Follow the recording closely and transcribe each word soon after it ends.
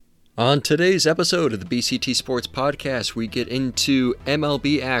On today's episode of the BCT Sports Podcast, we get into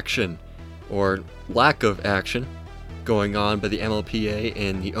MLB action, or lack of action, going on by the MLPA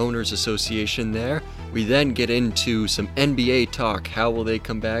and the Owners Association there. We then get into some NBA talk. How will they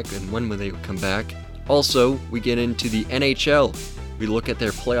come back and when will they come back? Also, we get into the NHL. We look at their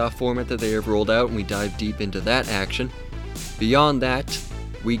playoff format that they have rolled out and we dive deep into that action. Beyond that,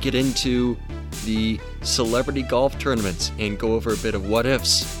 we get into the celebrity golf tournaments and go over a bit of what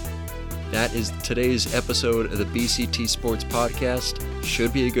ifs. That is today's episode of the BCT Sports Podcast.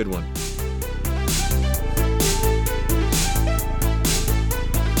 Should be a good one.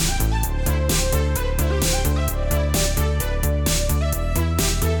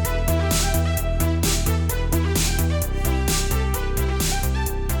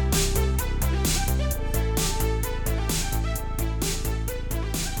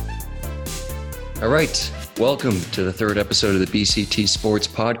 All right. Welcome to the third episode of the BCT Sports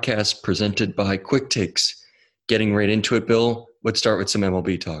Podcast presented by Quick Takes. Getting right into it, Bill, let's start with some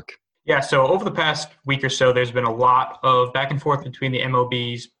MLB talk. Yeah, so over the past week or so, there's been a lot of back and forth between the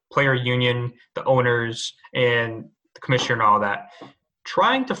MLB's player union, the owners, and the commissioner and all that,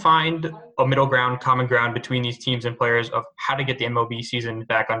 trying to find a middle ground, common ground between these teams and players of how to get the MLB season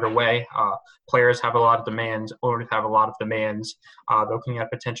back underway. Players have a lot of demands, owners have a lot of demands. They're looking at a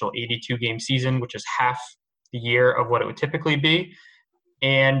potential 82-game season, which is half the year of what it would typically be.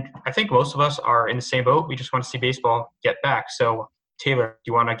 And I think most of us are in the same boat. We just want to see baseball get back. So, Taylor, do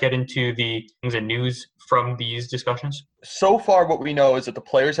you want to get into the things and news from these discussions? So far, what we know is that the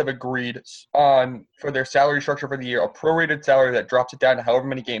players have agreed on, for their salary structure for the year, a prorated salary that drops it down to however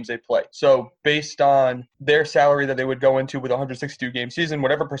many games they play. So based on their salary that they would go into with a 162-game season,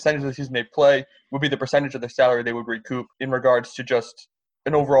 whatever percentage of the season they play would be the percentage of their salary they would recoup in regards to just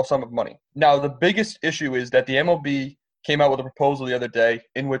an overall sum of money. Now, the biggest issue is that the MLB came out with a proposal the other day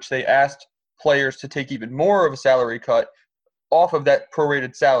in which they asked players to take even more of a salary cut off of that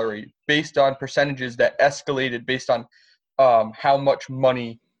prorated salary based on percentages that escalated based on how much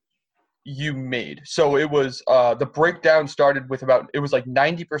money you made. So it was the breakdown started with it was like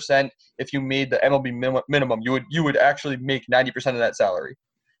 90% if you made the MLB minimum, you would actually make 90% of that salary.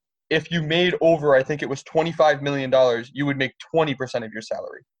 If you made over, I think it was $25 million, you would make 20% of your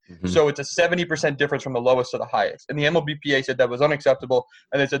salary. Mm-hmm. So it's a 70% difference from the lowest to the highest. And the MLBPA said that was unacceptable,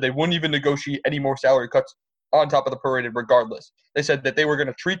 and they said they wouldn't even negotiate any more salary cuts on top of the prorated regardless. They said that they were going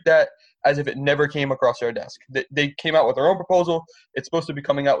to treat that as if it never came across their desk. They came out with their own proposal. It's supposed to be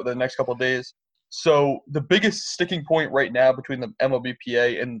coming out within the next couple of days. So the biggest sticking point right now between the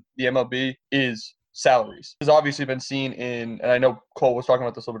MLBPA and the MLB is salaries. Has obviously been seen in, and I know Cole was talking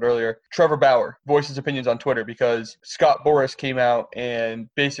about this a little bit earlier, Trevor Bauer voiced his opinions on Twitter because Scott Boras came out and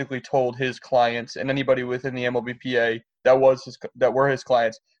basically told his clients and anybody within the MLBPA that were his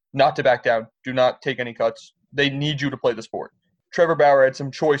clients not to back down, do not take any cuts. They need you to play the sport. Trevor Bauer had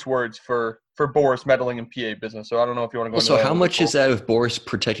some choice words for Boras meddling in PA business, so I don't know if you want to go into that. So how much is that of Boras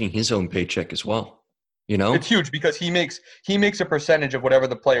protecting his own paycheck as well? You know, it's huge because he makes a percentage of whatever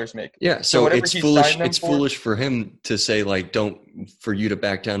the players make. Yeah, so it's foolish. It's foolish for him to say for you to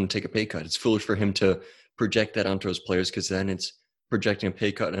back down and take a pay cut. It's foolish for him to project that onto his players because then it's projecting a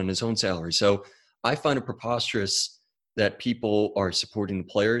pay cut on his own salary. So I find it preposterous that people are supporting the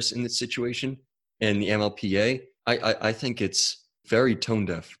players in this situation and the MLPA. I think it's very tone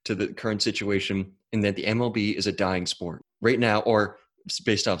deaf to the current situation in that the MLB is a dying sport right now, or it's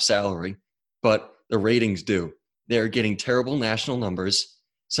based off salary, but the ratings do. They're getting terrible national numbers.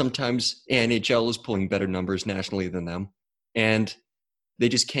 Sometimes NHL is pulling better numbers nationally than them. And they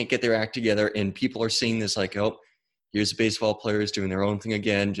just can't get their act together. And people are seeing this like, oh, here's the baseball players doing their own thing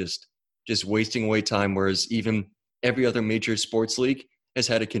again, just wasting away time. Whereas even every other major sports league has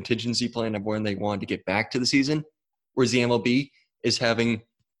had a contingency plan of when they wanted to get back to the season. Whereas the MLB is having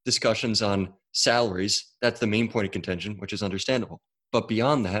discussions on salaries. That's the main point of contention, which is understandable. But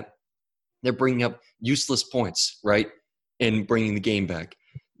beyond that, they're bringing up useless points, right, in bringing the game back.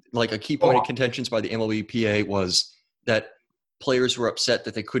 Like a key point of contentions by the MLBPA was that players were upset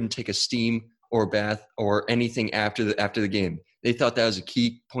that they couldn't take a steam or a bath or anything after the game. They thought that was a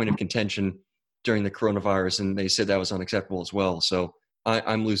key point of contention during the coronavirus, and they said that was unacceptable as well. So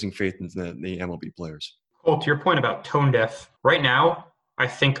I'm losing faith in the MLB players. Well, to your point about tone deaf, right now, I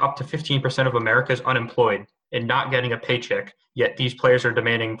think up to 15% of America is unemployed and not getting a paycheck, yet these players are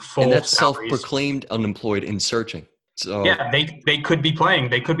demanding full salaries. And that's self-proclaimed unemployed and searching. So yeah, they could be playing.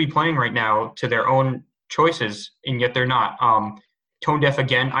 They could be playing right now to their own choices, and yet they're not. Tone deaf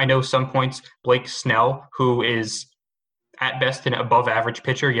again. I know some points. Blake Snell, who is at best an above-average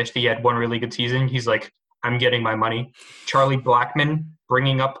pitcher. Yes, he had one really good season. He's like I'm getting my money. Charlie Blackmon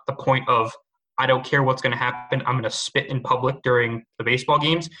bringing up the point of, I don't care what's going to happen. I'm going to spit in public during the baseball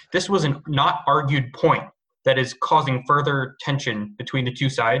games. This was a not argued point that is causing further tension between the two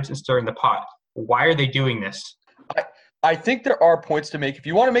sides and stirring the pot. Why are they doing this? I think there are points to make. If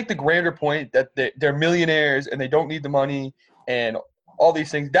you want to make the grander point that they're millionaires and they don't need the money and all these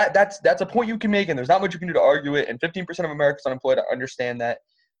things, that's a point you can make, and there's not much you can do to argue it. And 15% of America's unemployed. I understand that.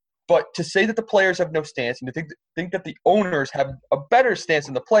 But to say that the players have no stance and to think that the owners have a better stance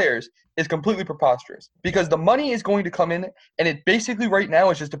than the players is completely preposterous, because the money is going to come in, and it basically right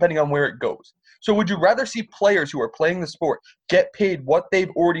now is just depending on where it goes. So would you rather see players who are playing the sport get paid what they've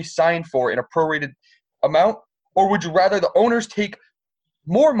already signed for in a prorated amount, or would you rather the owners take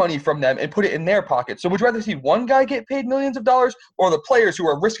more money from them and put it in their pocket? So would you rather see one guy get paid millions of dollars, or the players who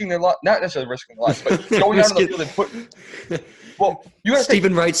are risking their life, not necessarily risking their lives, but going out on the field and put – well, you gotta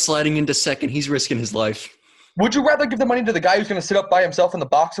Stephen Wright sliding into second. He's risking his life. Would you rather give the money to the guy who's going to sit up by himself in the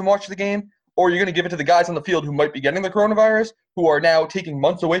box and watch the game, or you're going to give it to the guys on the field who might be getting the coronavirus, who are now taking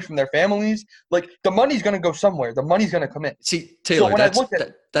months away from their families? Like, the money's going to go somewhere. The money's going to come in. See, Taylor,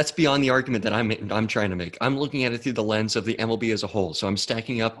 that's beyond the argument that I'm trying to make. I'm looking at it through the lens of the MLB as a whole. So I'm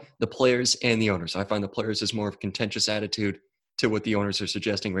stacking up the players and the owners. I find the players is more of a contentious attitude to what the owners are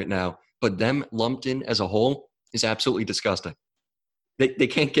suggesting right now. But them lumped in as a whole is absolutely disgusting. They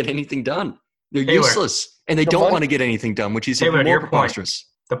can't get anything done. They're useless, and they don't want to get anything done, which is even more preposterous.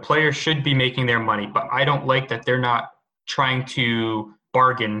 The players should be making their money, but I don't like that they're not trying to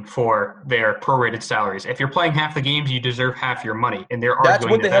bargain for their prorated salaries. If you're playing half the games, you deserve half your money, and they're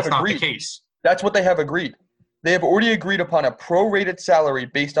arguing that's not the case. That's what they have agreed. They have already agreed upon a prorated salary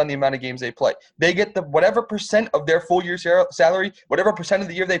based on the amount of games they play. They get the whatever percent of their full year salary, whatever percent of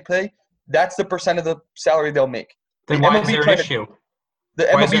the year they play, that's the percent of the salary they'll make. Then why is there an issue? The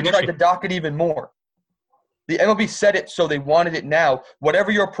MLB tried to dock it even more. The MLB said it so they wanted it now.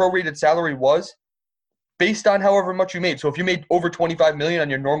 Whatever your prorated salary was, based on however much you made. So if you made over $25 million on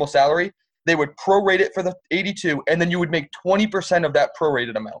your normal salary, they would prorate it for the 82, and then you would make 20% of that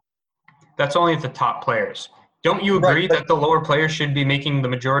prorated amount. That's only the top players. Don't you agree that the lower players should be making the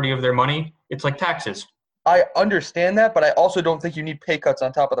majority of their money? It's like taxes. I understand that, but I also don't think you need pay cuts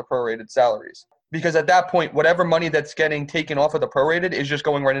on top of the prorated salaries. Because at that point, whatever money that's getting taken off of the prorated is just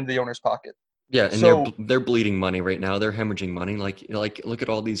going right into the owner's pocket. Yeah, and they're bleeding money right now. They're hemorrhaging money. Like look at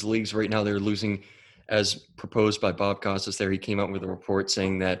all these leagues right now. They're losing, as proposed by Bob Costas there. He came out with a report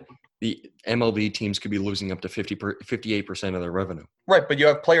saying that the MLB teams could be losing up to 58% of their revenue. Right, but you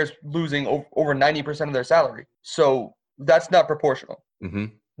have players losing over 90% of their salary. So that's not proportional. Mm-hmm.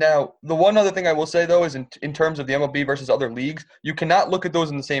 Now, the one other thing I will say, though, is in terms of the MLB versus other leagues, you cannot look at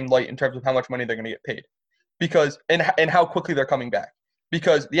those in the same light in terms of how much money they're going to get paid, because and how quickly they're coming back.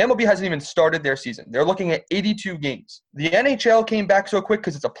 Because the MLB hasn't even started their season. They're looking at 82 games. The NHL came back so quick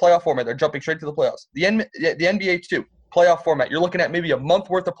because it's a playoff format. They're jumping straight to the playoffs. The NBA, too, playoff format. You're looking at maybe a month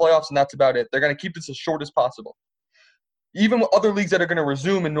worth of playoffs, and that's about it. They're going to keep this as short as possible. Even with other leagues that are going to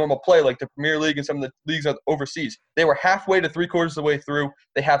resume in normal play, like the Premier League and some of the leagues overseas, they were halfway to three-quarters of the way through.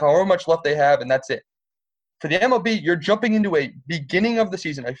 They have however much left they have, and that's it. For the MLB, you're jumping into a beginning of the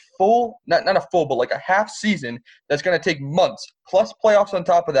season, a full, not a full, but like a half season that's going to take months, plus playoffs on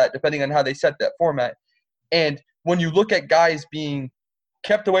top of that, depending on how they set that format. And when you look at guys being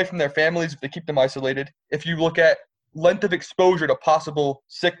kept away from their families, if they keep them isolated, if you look at length of exposure to possible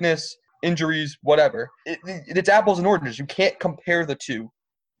sickness, injuries, whatever, it's apples and oranges. You can't compare the two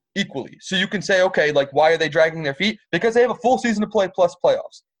equally. So you can say, okay, like, why are they dragging their feet? Because they have a full season to play plus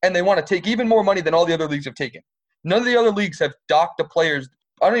playoffs, and they want to take even more money than all the other leagues have taken. None of the other leagues have docked the players.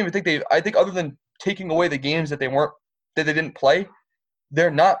 I don't even think I think other than taking away the games that they didn't play,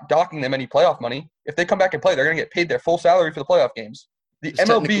 they're not docking them any playoff money. If they come back and play, they're going to get paid their full salary for the playoff games. The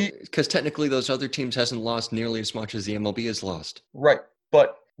MLB, because technically those other teams hasn't lost nearly as much as the MLB has lost. Right,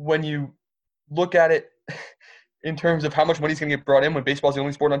 but when you look at it in terms of how much money is going to get brought in when baseball's the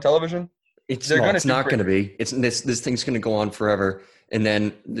only sport on television, it's not going to be. This thing's going to go on forever. And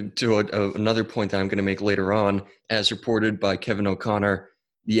then to another point that I'm going to make later on, as reported by Kevin O'Connor,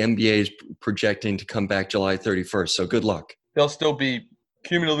 the NBA is projecting to come back July 31st. So good luck. They'll still be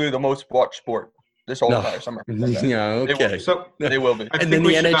cumulatively the most watched sport this whole entire summer. Yeah, okay. They will be. And then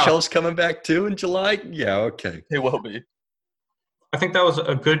the NHL's coming back too in July? Yeah, okay. They will be. I think that was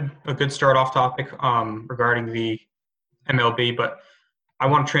a good start off topic regarding the MLB, but I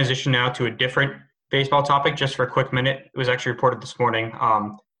want to transition now to a different baseball topic just for a quick minute. It was actually reported this morning,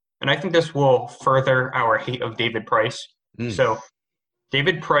 and I think this will further our hate of David Price. So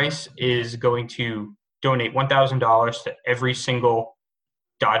David Price is going to donate $1,000 to every single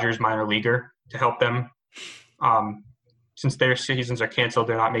Dodgers minor leaguer to help them Since their seasons are canceled,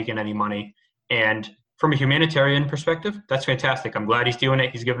 they're not making any money. And from a humanitarian perspective, that's fantastic. I'm glad he's doing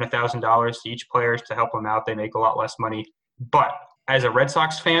it. He's giving $1,000 to each player to help them out. They make a lot less money. But as a Red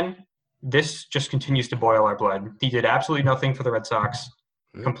Sox fan, this just continues to boil our blood. He did absolutely nothing for the Red Sox,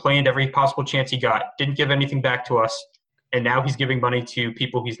 complained every possible chance he got, didn't give anything back to us, and now he's giving money to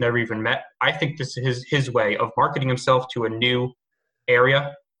people he's never even met. I think this is his way of marketing himself to a new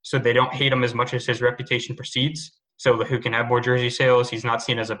area so they don't hate him as much as his reputation precedes. So who can have more jersey sales? He's not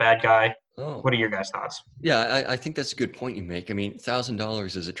seen as a bad guy. Oh. What are your guys' thoughts? Yeah, I think that's a good point you make. I mean,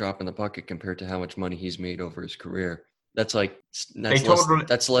 $1,000 is a drop in the bucket compared to how much money he's made over his career. That's less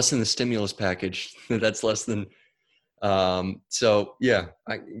than the stimulus package. That's less than. So yeah,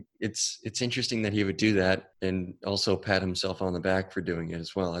 it's interesting that he would do that and also pat himself on the back for doing it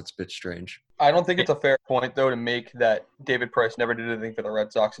as well. That's a bit strange. I don't think it's a fair point though to make that David Price never did anything for the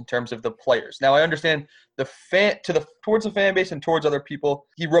Red Sox in terms of the players. Now I understand towards the fan base and towards other people,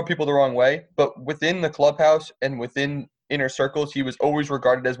 he rubbed people the wrong way, but within the clubhouse and within inner circles, he was always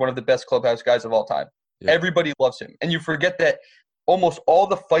regarded as one of the best clubhouse guys of all time. Yeah. Everybody loves him. And you forget that almost all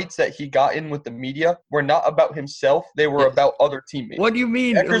the fights that he got in with the media were not about himself. They were about other teammates. What do you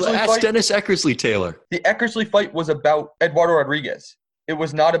mean? Ask Dennis Eckersley, Taylor. The Eckersley fight was about Eduardo Rodriguez. It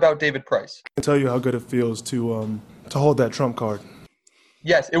was not about David Price. I can tell you how good it feels to hold that trump card.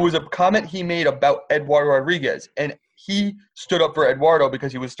 Yes, it was a comment he made about Eduardo Rodriguez, and he stood up for Eduardo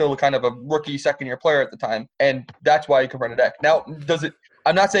because he was still kind of a rookie second-year player at the time, and that's why he confronted Eck. Now,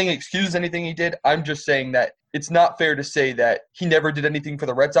 I'm not saying it excuses anything he did. I'm just saying that it's not fair to say that he never did anything for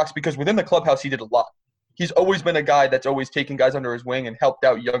the Red Sox because within the clubhouse he did a lot. He's always been a guy that's always taken guys under his wing and helped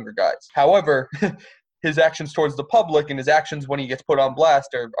out younger guys. However, his actions towards the public and his actions when he gets put on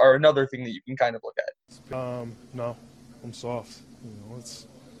blast are another thing that you can kind of look at. No, I'm soft.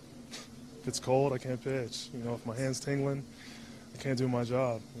 If it's cold, I can't pitch. If my hand's tingling, I can't do my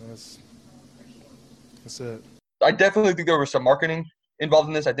job. That's it. I definitely think there was some marketing involved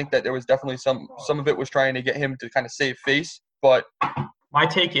in this. I think that there was definitely some of it was trying to get him to kind of save face. But my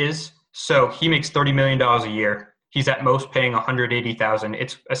take is, so he makes $30 million a year. He's at most paying $180,000.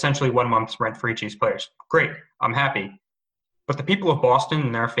 It's essentially 1 month's rent for each of these players. Great, I'm happy. But the people of Boston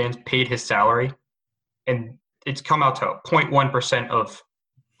and their fans paid his salary, and it's come out to 0.1% of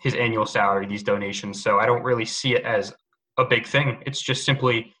his annual salary, these donations. So I don't really see it as a big thing. It's just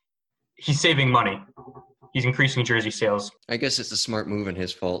simply he's saving money. He's increasing jersey sales. I guess it's a smart move and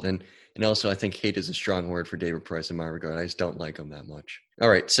his fault. And also I think hate is a strong word for David Price in my regard. I just don't like him that much. All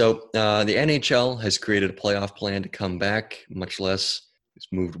right. So the NHL has created a playoff plan to come back, much less it's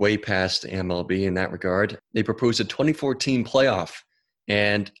moved way past MLB in that regard. They proposed a 24-team playoff.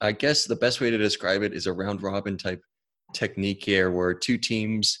 And I guess the best way to describe it is a round robin type technique here where two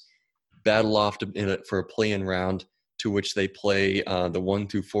teams battle off for a play-in round to which they play the 1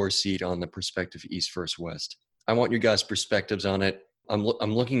 through 4 seed on the prospective East versus West. I want your guys' perspectives on it. I'm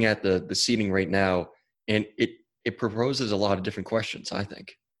looking at the seeding right now, and it proposes a lot of different questions, I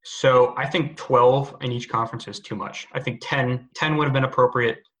think. So I think 12 in each conference is too much. I think 10 would have been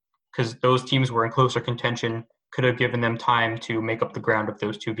appropriate because those teams were in closer contention, could have given them time to make up the ground of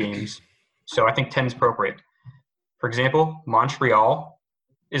those two games. So I think 10 is appropriate. For example, Montreal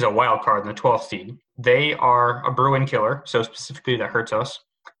is a wild card in the 12th seed. They are a Bruin killer, so specifically that hurts us.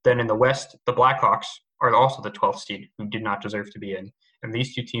 Then in the West, the Blackhawks are also the 12th seed, who did not deserve to be in. And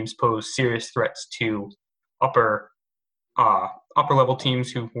these two teams pose serious threats to upper level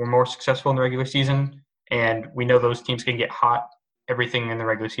teams who were more successful in the regular season. And we know those teams can get hot. Everything in the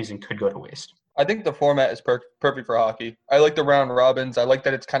regular season could go to waste. I think the format is perfect for hockey. I like the round robins. I like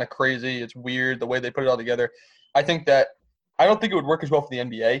that it's kind of crazy. It's weird the way they put it all together. I don't think it would work as well for the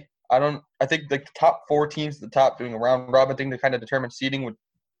NBA. I think the top 4 teams at the top doing a round robin thing to kind of determine seeding would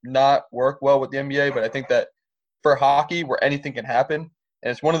not work well with the NBA, but I think that for hockey where anything can happen,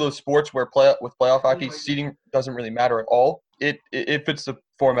 and it's one of those sports where with playoff hockey, seeding doesn't really matter at all. It fits the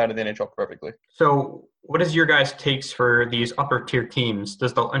format of the NHL perfectly. So what is your guys' takes for these upper tier teams?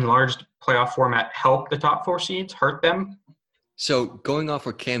 Does the enlarged playoff format help the top 4 seeds, hurt them? So going off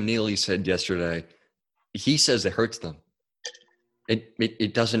what Cam Neely said yesterday, he says it hurts them.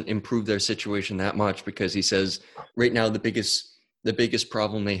 It doesn't improve their situation that much because he says right now the biggest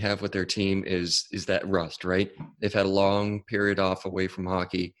problem they have with their team is that rust, right? They've had a long period off away from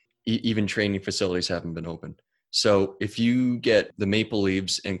hockey. Even training facilities haven't been open. So if you get the Maple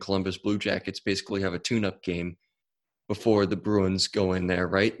Leafs and Columbus Blue Jackets basically have a tune-up game before the Bruins go in there,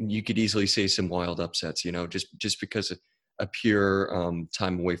 right? You could easily see some wild upsets, just because of a pure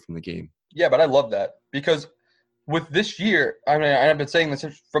time away from the game. Yeah, but I love that because with this year, I mean, I've been saying this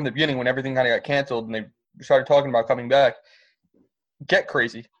from the beginning when everything kind of got canceled and they started talking about coming back, get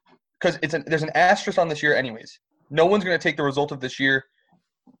crazy. Because there's an asterisk on this year anyways. No one's going to take the result of this year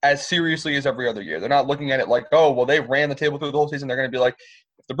as seriously as every other year. They're not looking at it like, oh, well, they ran the table through the whole season. They're going to be like,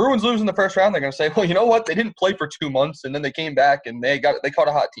 if the Bruins lose in the first round, they're going to say, well, you know what? They didn't play for 2 months, and then they came back, and they caught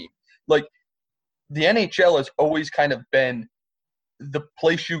a hot team. Like, the NHL has always kind of been the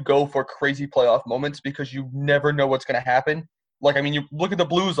place you go for crazy playoff moments because you never know what's going to happen. Like, I mean, you look at the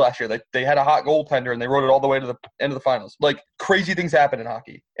Blues last year. They had a hot goaltender, and they rode it all the way to the end of the finals. Like, crazy things happen in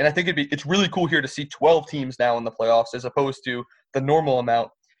hockey. And I think it's really cool here to see 12 teams now in the playoffs as opposed to the normal amount.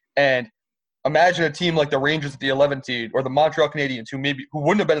 And imagine a team like the Rangers at the 11th seed or the Montreal Canadiens who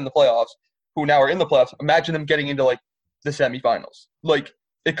wouldn't have been in the playoffs, who now are in the playoffs. Imagine them getting into, like, the semifinals. Like,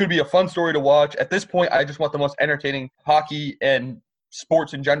 it could be a fun story to watch. At this point, I just want the most entertaining hockey and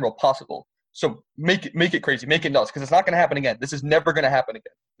sports in general possible. So make it crazy, make it nuts, because it's not going to happen again. This is never going to happen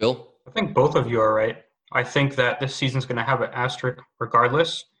again. Bill? I think both of you are right. I think that this season's going to have an asterisk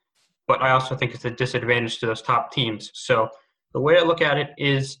regardless, but I also think it's a disadvantage to those top teams. So the way I look at it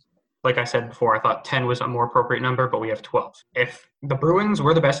is, like I said before, I thought 10 was a more appropriate number, but we have 12. If the Bruins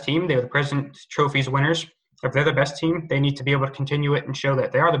were the best team, they were the President's Trophies winners. If they're the best team, they need to be able to continue it and show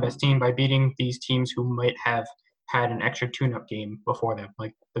that they are the best team by beating these teams who might have had an extra tune-up game before them,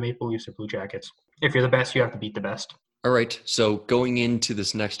 like the Maple Leafs or Blue Jackets. If you're the best, you have to beat the best. All right, so going into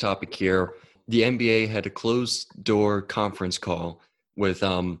this next topic here, the NBA had a closed-door conference call with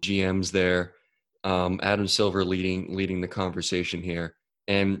GMs there, Adam Silver leading the conversation here.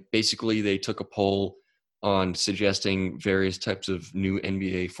 And basically they took a poll on suggesting various types of new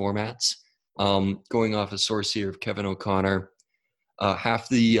NBA formats. Going off a source here of Kevin O'Connor, half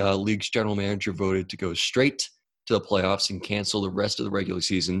the league's general manager voted to go straight to the playoffs and cancel the rest of the regular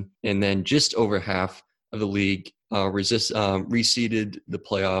season. And then just over half of the league reseeded the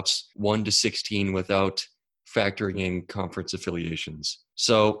playoffs 1-16 without factoring in conference affiliations.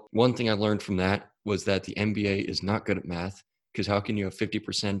 So one thing I learned from that was that the NBA is not good at math, because how can you have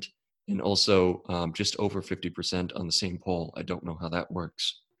 50% and also just over 50% on the same poll? I don't know how that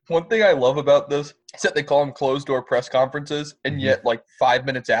works. One thing I love about this is that they call them closed-door press conferences, and yet, like, 5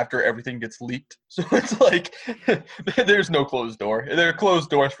 minutes after, everything gets leaked. So it's like there's no closed door. There are closed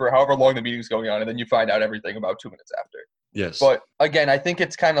doors for however long the meeting's going on, and then you find out everything about 2 minutes after. Yes. But, again, I think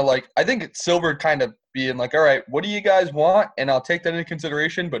it's kind of like – I think it's Silver kind of being like, all right, what do you guys want? And I'll take that into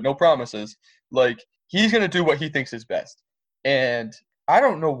consideration, but no promises. Like, he's going to do what he thinks is best. And I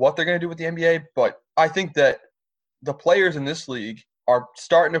don't know what they're going to do with the NBA, but I think that the players in this league – are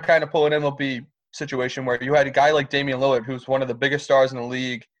starting to kind of pull an MLB situation where you had a guy like Damian Lillard, who's one of the biggest stars in the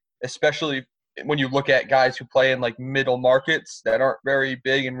league, especially when you look at guys who play in like middle markets that aren't very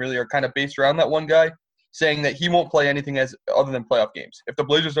big and really are kind of based around that one guy, saying that he won't play anything other than playoff games. If the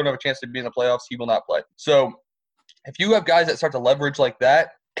Blazers don't have a chance to be in the playoffs, he will not play. So if you have guys that start to leverage like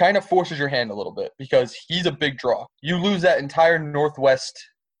that, kind of forces your hand a little bit because he's a big draw. You lose that entire Northwest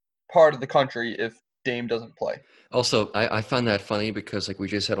part of the country if Dame doesn't play. Also, I find that funny because like we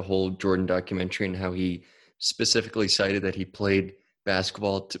just had a whole Jordan documentary and how he specifically cited that he played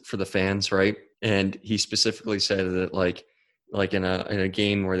basketball for the fans, right? And he specifically said that like in a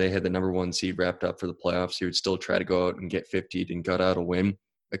game where they had the number 1 seed wrapped up for the playoffs, he would still try to go out and get 50 and gut out a win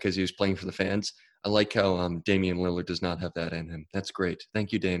because he was playing for the fans. I like how Damian Lillard does not have that in him. That's great.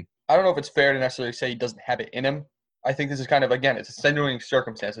 Thank you, Dame. I don't know if it's fair to necessarily say he doesn't have it in him. I think this is kind of, again, it's extenuating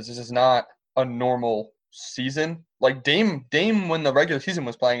circumstances. This is not a normal season. Like Dame when the regular season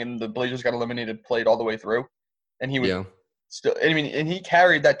was playing and the Blazers got eliminated, played all the way through, and he would still. I mean, and he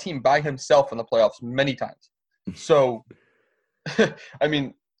carried that team by himself in the playoffs many times. So, I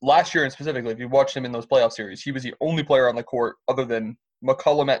mean, last year and specifically, if you watched him in those playoff series, he was the only player on the court other than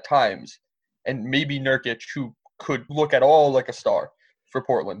McCollum at times, and maybe Nurkic, who could look at all like a star for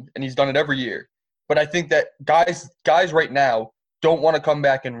Portland, and he's done it every year. But I think that guys right now don't want to come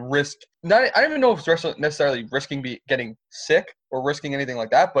back and risk – I don't even know if it's necessarily risking getting sick or risking anything like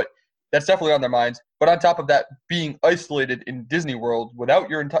that, but that's definitely on their minds. But on top of that, being isolated in Disney World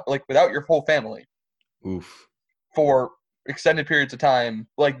without your whole family for extended periods of time,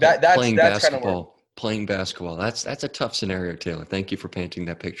 like that's kind of playing basketball. That's a tough scenario, Taylor. Thank you for painting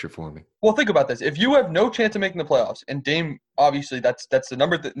that picture for me. Well, think about this. If you have no chance of making the playoffs, and Dame, obviously that's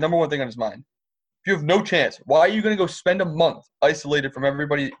the number one thing on his mind. If you have no chance, why are you going to go spend a month isolated from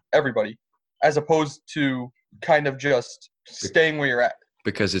everybody, as opposed to kind of just staying where you're at?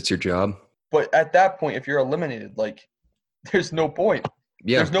 Because it's your job. But at that point, if you're eliminated, like, there's no point.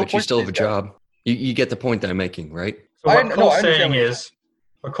 Yeah, there's no but point you still have a job. You get the point that I'm making, right? So what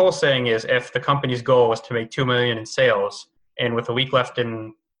Cole's saying is if the company's goal was to make $2 million in sales, and with a week left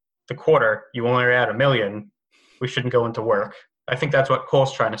in the quarter, you only add $1 million, we shouldn't go into work. I think that's what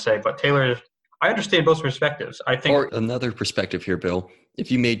Cole's trying to say. But Taylor, I understand both perspectives. I think. Or another perspective here, Bill. If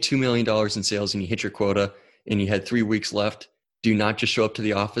you made $2 million in sales and you hit your quota and you had 3 weeks left, do you not just show up to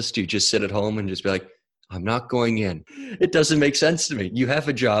the office? Do you just sit at home and just be like, I'm not going in? It doesn't make sense to me. You have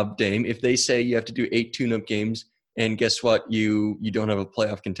a job, Dame. If they say you have to do 8 tune-up games, and guess what? You don't have a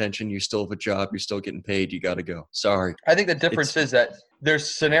playoff contention. You still have a job. You're still getting paid. You got to go. Sorry. I think the difference is that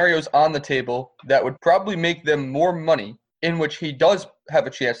there's scenarios on the table that would probably make them more money in which he does have a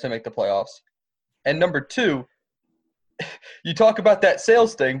chance to make the playoffs. And number two, you talk about that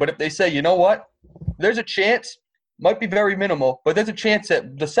sales thing, but if they say, you know what, there's a chance, might be very minimal, but there's a chance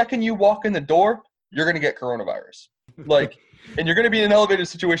that the second you walk in the door, you're going to get coronavirus. And you're going to be in an elevated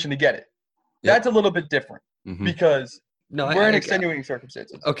situation to get it. That's a little bit different because we're in extenuating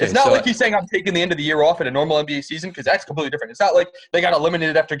circumstances. Okay, it's not like he's saying I'm taking the end of the year off in a normal NBA season because that's completely different. It's not like they got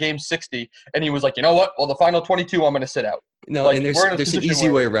eliminated after game 60 and he was like, you know what? Well, the final 22, I'm going to sit out. No, and there's an easy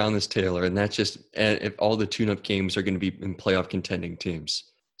way around this, Taylor, and that's just if all the tune-up games are going to be in playoff contending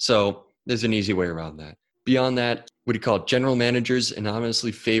teams. So there's an easy way around that. Beyond that, what do you call it? General managers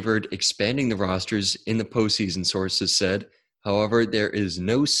anonymously favored expanding the rosters in the postseason, sources said. However, there is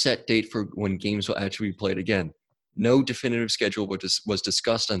no set date for when games will actually be played again. No definitive schedule was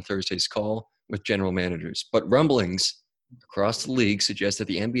discussed on Thursday's call with general managers. But rumblings across the league suggest that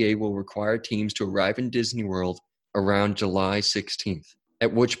the NBA will require teams to arrive in Disney World around July 16th,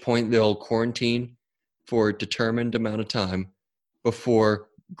 at which point they'll quarantine for a determined amount of time before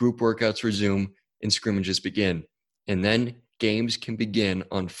group workouts resume and scrimmages begin. And then games can begin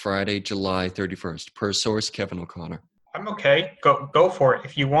on Friday, July 31st, per source Kevin O'Connor. I'm okay. Go for it.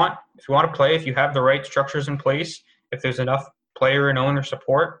 If you want to play, if you have the right structures in place, if there's enough player and owner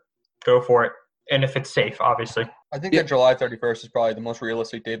support, go for it. And if it's safe, obviously. I think that July 31st is probably the most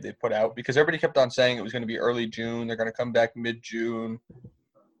realistic date they've put out because everybody kept on saying it was going to be early June. They're going to come back mid-June,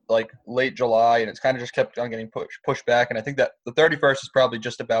 like late July, and it's kind of just kept on getting pushed back. And I think that the 31st is probably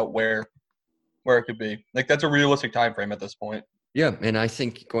just about where it could be. Like, that's a realistic time frame at this point. Yeah, and I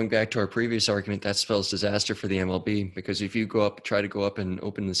think going back to our previous argument, that spells disaster for the MLB because if you try to go up and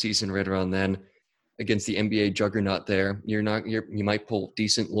open the season right around then against the NBA juggernaut there, you might pull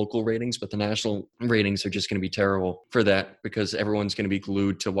decent local ratings, but the national ratings are just going to be terrible for that because everyone's going to be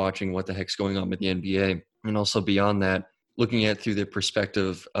glued to watching what the heck's going on with the NBA. And also beyond that, looking at it through the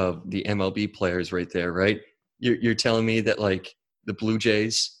perspective of the MLB players right there, right? You're telling me that like the Blue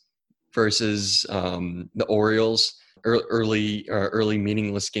Jays versus the Orioles – early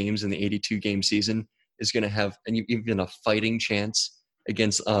meaningless games in the 82-game season is going to have even a fighting chance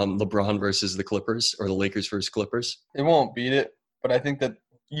against LeBron versus the Clippers or the Lakers versus Clippers? They won't beat it, but I think that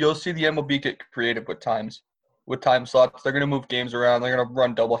you'll see the MLB get creative with time slots. They're going to move games around. They're going to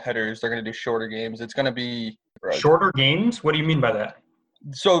run double headers. They're going to do shorter games. It's going to be shorter games. What do you mean by that?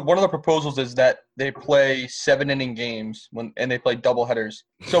 So one of the proposals is that they play 7-inning games and they play double headers.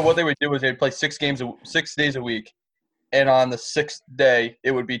 So what they would do is they'd play 6 days a week. And on the 6th day,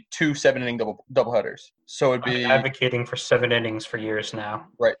 it would be 2 7-inning doubleheaders. So it'd be I'm advocating for 7 innings for years now.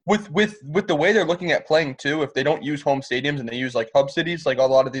 Right. With the way they're looking at playing too, if they don't use home stadiums and they use like hub cities, like a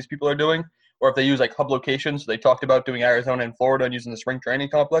lot of these people are doing, or if they use like hub locations, they talked about doing Arizona and Florida and using the spring training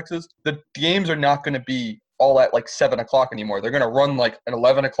complexes. The games are not going to be all at like 7 o'clock anymore. They're going to run like an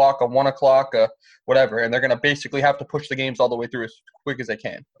 11 o'clock, a 1 o'clock, whatever, and they're going to basically have to push the games all the way through as quick as they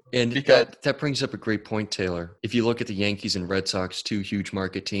can. And that brings up a great point, Taylor. If you look at the Yankees and Red Sox, 2 huge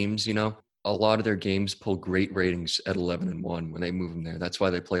market teams, a lot of their games pull great ratings at 11-1 when they move them there. That's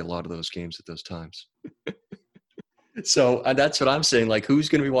why they play a lot of those games at those times. So that's what I'm saying. Like, who's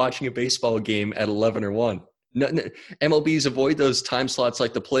going to be watching a baseball game at 11 or 1? No, MLBs avoid those time slots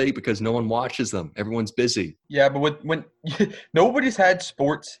like the plague because no one watches them. Everyone's busy. Yeah, but when nobody's had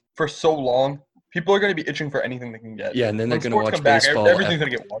sports for so long, people are going to be itching for anything they can get. Yeah, and then they're going to watch baseball. Everything's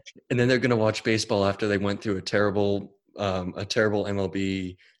going to get watched. And then they're going to watch baseball after they went through a terrible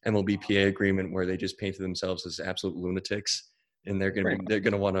MLBPA agreement where they just painted themselves as absolute lunatics. And they're going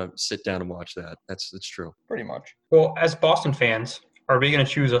to want to sit down and watch that. That's true. Pretty much. Well, as Boston fans, are we going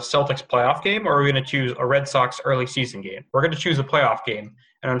to choose a Celtics playoff game or are we going to choose a Red Sox early season game? We're going to choose a playoff game.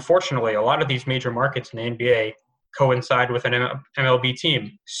 And unfortunately, a lot of these major markets in the NBA coincide with an MLB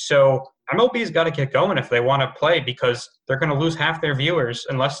team. So MLB's got to get going if they want to play because they're going to lose half their viewers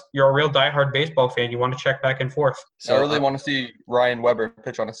unless you're a real diehard baseball fan. You want to check back and forth. So I really want to see Ryan Weber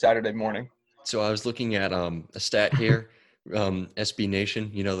pitch on a Saturday morning. So I was looking at a stat here. SB Nation,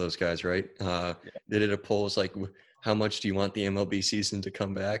 you know those guys, right? They did a poll. It's like, how much do you want the MLB season to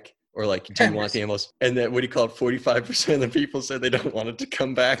come back? Or like, do you want the MLS? And then what do you call it? 45% of the people said they don't want it to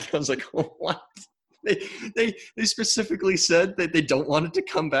come back. I was like, oh, what? They specifically said that they don't want it to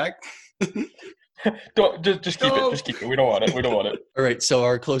come back. Just keep it. Just keep it. We don't want it. We don't want it. All right. So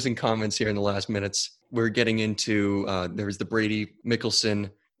our closing comments here in the last minutes. We're getting into there was the Brady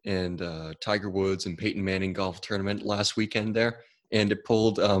Mickelson and Tiger Woods and Peyton Manning golf tournament last weekend there, and it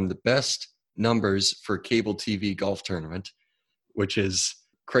pulled the best numbers for cable TV golf tournament, which is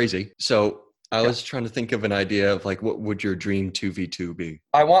crazy. So I was trying to think of an idea of like, what would your dream 2v2 be?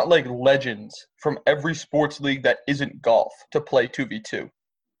 I want like legends from every sports league that isn't golf to play 2v2.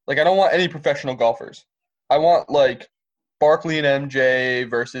 Like, I don't want any professional golfers. I want like Barkley and MJ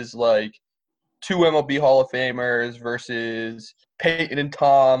versus like 2 MLB Hall of Famers versus Peyton and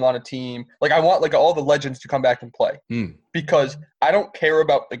Tom on a team. Like, I want like all the legends to come back and play because I don't care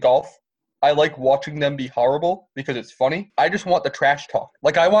about the golf. I like watching them be horrible because it's funny. I just want the trash talk.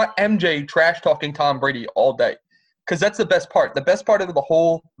 Like, I want MJ trash talking Tom Brady all day because that's the best part. The best part of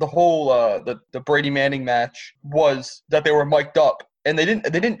the Brady Manning match was that they were mic'd up. And they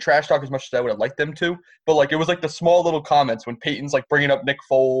didn't trash talk as much as I would have liked them to, but like it was like the small little comments when Peyton's like bringing up Nick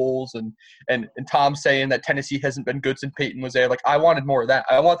Foles and Tom saying that Tennessee hasn't been good since Peyton was there. Like, I wanted more of that.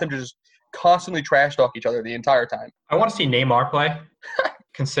 I want them to just constantly trash talk each other the entire time. I want to see Neymar play.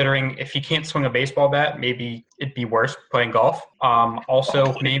 Considering if he can't swing a baseball bat, maybe it'd be worse playing golf.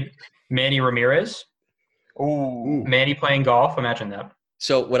 Also, maybe Manny Ramirez. Ooh, Manny playing golf. Imagine that.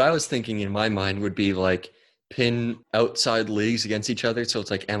 So what I was thinking in my mind would be like pin outside leagues against each other. So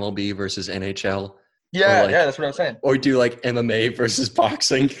it's like MLB versus NHL. Yeah, that's what I'm saying. Or do like MMA versus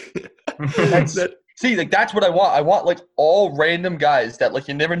boxing. See, like that's what I want. I want like all random guys that like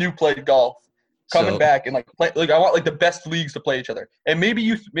you never knew played golf coming back and like play. Like I want like the best leagues to play each other. And maybe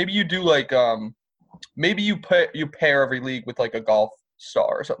you do like maybe you pair every league with like a golf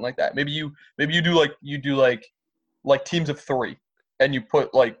star or something like that. Maybe you do like teams of 3. And you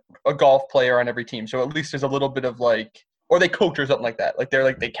put like a golf player on every team, so at least there's a little bit of like, or they coach or something like that. Like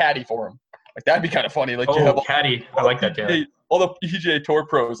they caddy for him. Like that'd be kind of funny. Like you have caddy. I like that. Yeah. All the PGA Tour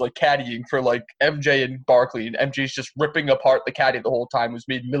pros like caddying for like MJ and Barkley, and MJ's just ripping apart the caddy the whole time, who's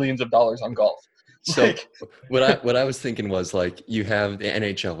made millions of dollars on golf. So like, what I was thinking was like you have the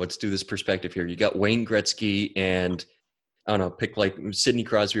NHL. Let's do this perspective here. You got Wayne Gretzky and I don't know, pick like Sidney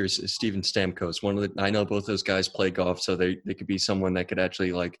Crosby or Steven Stamkos. I know both those guys play golf, so they could be someone that could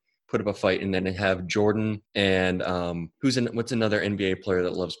actually like put up a fight. And then have Jordan and what's another NBA player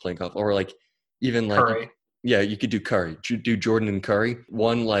that loves playing golf? Or like even like Curry. You could do Curry. Do Jordan and Curry.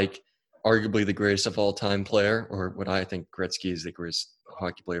 One like arguably the greatest of all time player, or what I think Gretzky is the greatest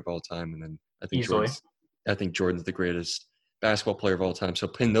hockey player of all time, and then I think Jordan's the greatest basketball player of all time. So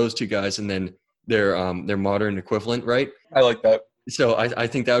pin those 2 guys, and then their modern equivalent, right? I like that. So I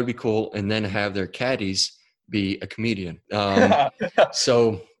think that would be cool, and then have their caddies be a comedian.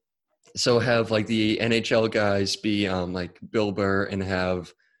 So have like the NHL guys be like Bill Burr, and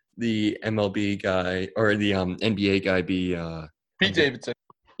have the MLB guy or the NBA guy be Pete Davidson.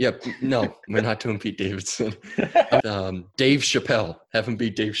 Yep. No, we're not doing Pete Davidson. Dave Chappelle. Have him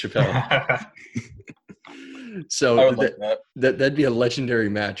be Dave Chappelle. So I would like that. That'd be a legendary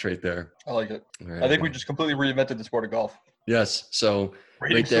match right there. I like it. Right, I think we just completely reinvented the sport of golf. Yes. So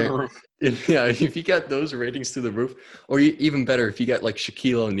ratings through the roof. If you got those ratings through the roof, or even better, if you got like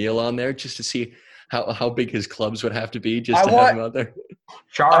Shaquille O'Neal on there, just to see how big his clubs would have to be have him out there.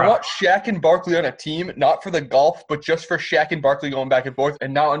 I want Shaq and Barkley on a team, not for the golf, but just for Shaq and Barkley going back and forth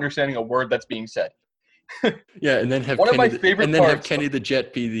and not understanding a word that's being said. Yeah, and then have Kenny the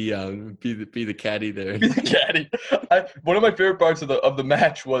Jet be the caddy there. Be the caddy. One of my favorite parts of the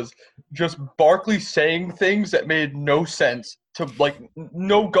match was just Barkley saying things that made no sense to like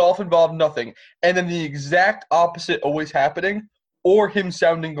no golf involved, nothing, and then the exact opposite always happening, or him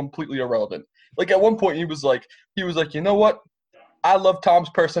sounding completely irrelevant. Like at one point he was like, you know what? I love Tom's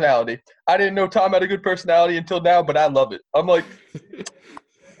personality. I didn't know Tom had a good personality until now, but I love it. I'm like.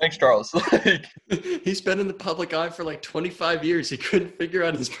 Thanks, Charles. He's been in the public eye for like 25 years. He couldn't figure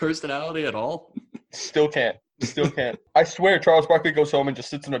out his personality at all. Still can't. I swear Charles Barkley goes home and just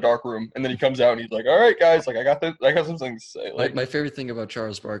sits in a dark room, and then he comes out and he's like, all right, guys, like I got some things to say. Like, my favorite thing about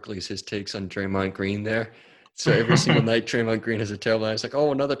Charles Barkley is his takes on Draymond Green there. So every single night Draymond Green has a terrible night. It's like,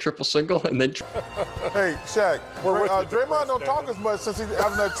 oh, another triple single, and then hey, Shaq, Draymond don't talk as much since he's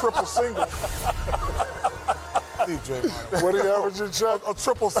having that triple single. What do you average in Shaq? A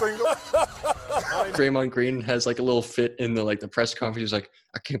triple single. Draymond Green has like a little fit in the press conference. He's like,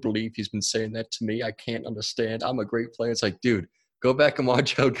 I can't believe he's been saying that to me. I can't understand. I'm a great player. It's like, dude, go back and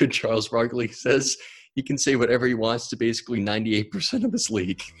watch how good Charles Barkley says. He can say whatever he wants to basically 98% of this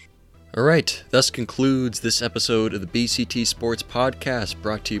league. All right, thus concludes this episode of the BCT Sports Podcast,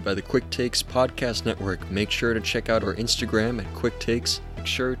 brought to you by the Quick Takes Podcast Network. Make sure to check out our Instagram at Quick Takes. Make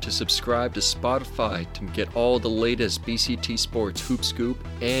sure to subscribe to Spotify to get all the latest BCT Sports Hoop Scoop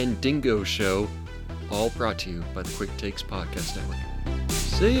and Dingo Show, all brought to you by the Quick Takes Podcast Network.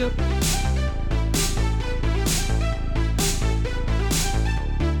 See ya!